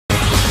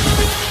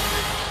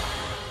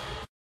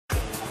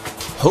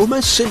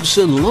Homer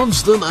Simpson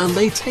loves them and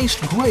they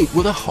taste great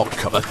with a hot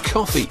cup of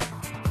coffee.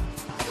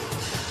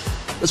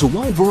 There's a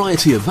wide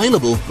variety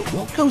available, but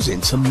what goes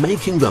into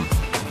making them?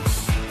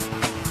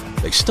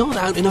 They start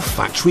out in a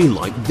factory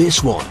like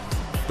this one.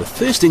 The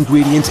first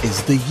ingredient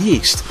is the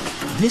yeast.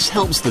 This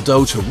helps the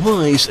dough to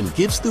rise and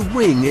gives the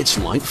ring its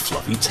light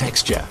fluffy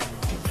texture.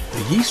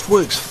 The yeast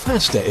works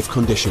faster if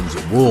conditions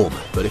are warm,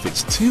 but if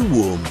it's too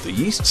warm, the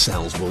yeast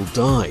cells will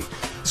die.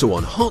 So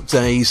on hot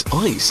days,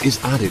 ice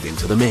is added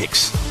into the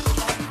mix.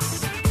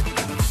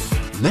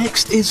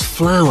 Next is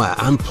flour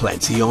and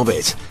plenty of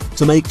it.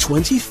 To make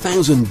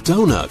 20,000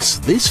 donuts,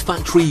 this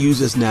factory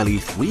uses nearly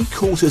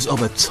 3/4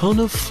 of a ton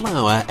of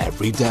flour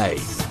every day.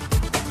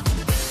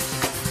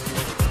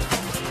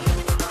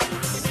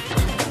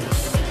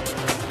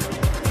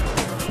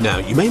 Now,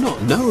 you may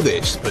not know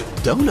this, but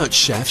donut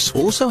chefs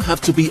also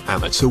have to be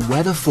amateur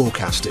weather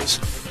forecasters.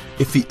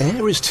 If the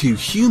air is too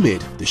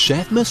humid, the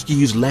chef must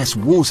use less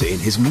water in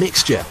his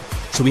mixture,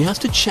 so he has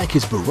to check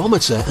his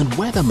barometer and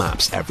weather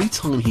maps every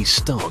time he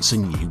starts a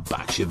new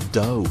batch of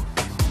dough.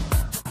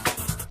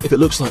 If it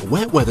looks like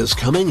wet weather's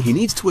coming, he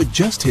needs to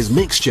adjust his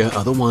mixture,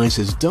 otherwise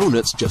his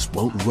donuts just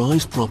won't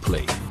rise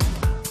properly.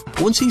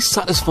 Once he's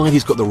satisfied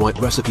he's got the right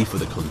recipe for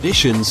the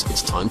conditions,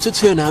 it's time to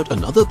turn out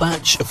another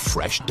batch of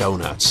fresh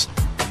donuts.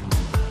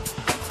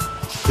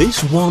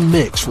 This one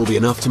mix will be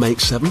enough to make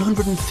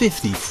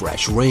 750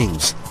 fresh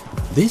rings.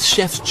 This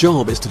chef's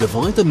job is to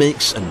divide the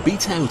mix and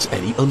beat out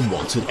any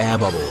unwanted air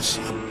bubbles.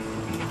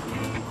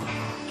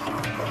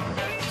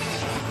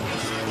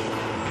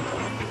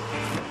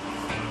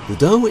 The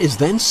dough is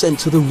then sent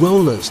to the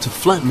rollers to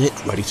flatten it,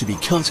 ready to be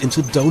cut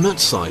into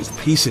donut-sized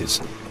pieces.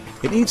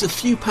 It needs a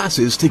few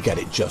passes to get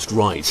it just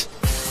right.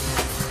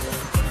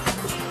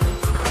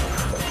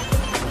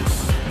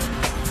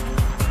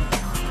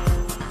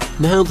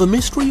 Now, the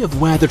mystery of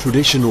where the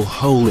traditional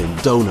hole in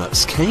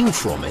donuts came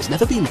from has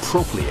never been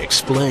properly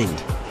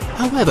explained.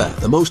 However,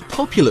 the most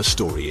popular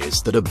story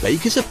is that a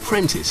baker's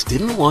apprentice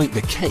didn't like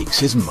the cakes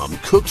his mum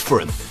cooked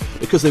for him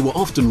because they were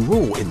often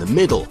raw in the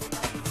middle.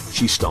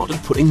 She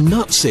started putting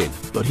nuts in,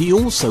 but he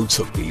also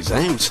took these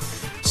out.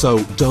 So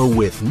dough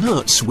with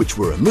nuts, which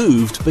were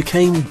removed,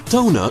 became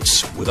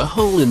donuts with a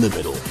hole in the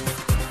middle.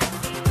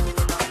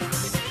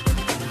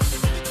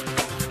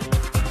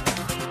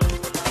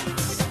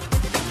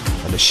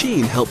 A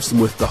machine helps them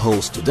with the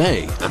holes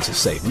today, and to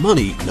save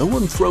money, no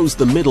one throws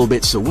the middle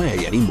bits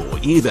away anymore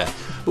either,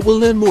 but we'll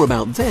learn more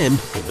about them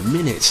in a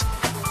minute.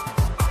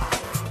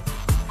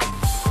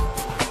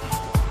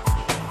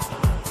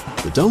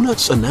 The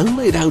donuts are now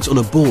laid out on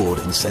a board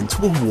and sent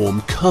to a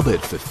warm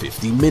cupboard for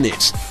 50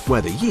 minutes,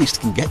 where the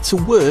yeast can get to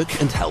work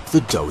and help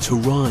the dough to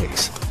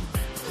rise.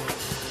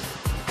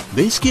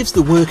 This gives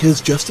the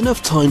workers just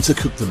enough time to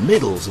cook the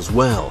middles as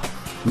well.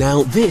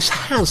 Now, this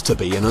has to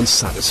be an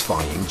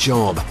unsatisfying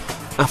job.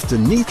 After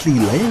neatly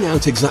laying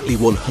out exactly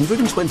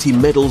 120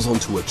 middles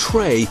onto a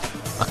tray,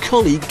 a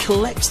colleague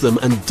collects them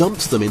and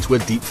dumps them into a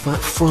deep fat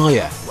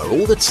fryer, where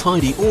all the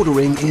tidy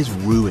ordering is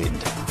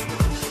ruined.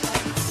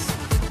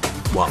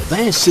 While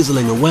they're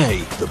sizzling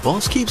away, the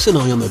boss keeps an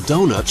eye on the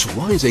donuts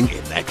rising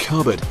in their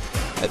cupboard.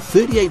 At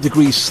 38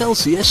 degrees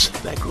Celsius,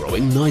 they're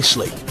growing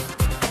nicely.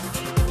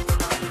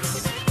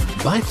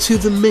 Back to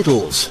the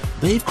middles.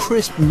 They've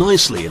crisped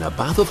nicely in a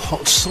bath of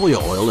hot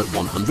soya oil at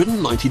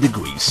 190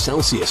 degrees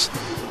Celsius.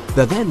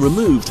 They're then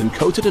removed and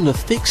coated in a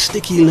thick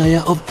sticky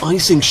layer of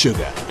icing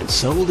sugar and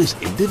sold as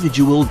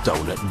individual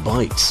donut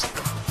bites.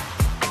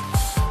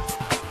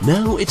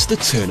 Now it's the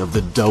turn of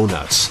the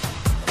donuts.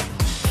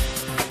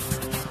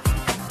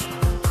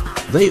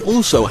 They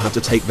also have to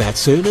take their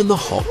turn in the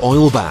hot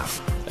oil bath.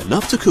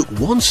 Enough to cook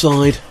one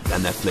side,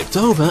 then they're flipped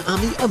over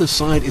and the other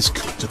side is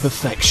cooked to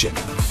perfection.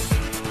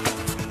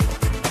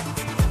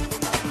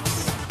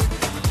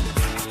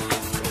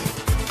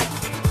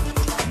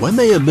 When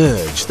they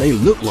emerge, they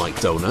look like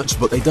donuts,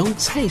 but they don't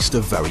taste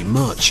of very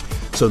much,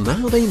 so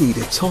now they need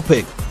a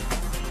topping.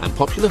 And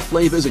popular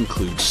flavours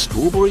include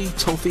strawberry,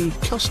 toffee,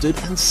 custard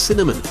and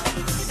cinnamon.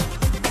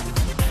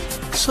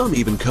 Some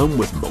even come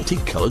with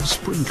multicoloured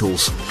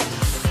sprinkles.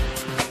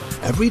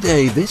 Every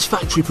day, this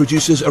factory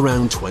produces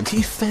around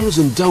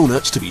 20,000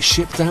 donuts to be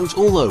shipped out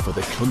all over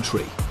the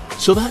country.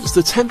 So that's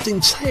the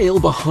tempting tale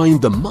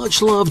behind the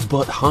much-loved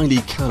but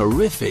highly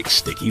calorific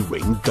sticky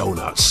ring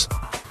donuts.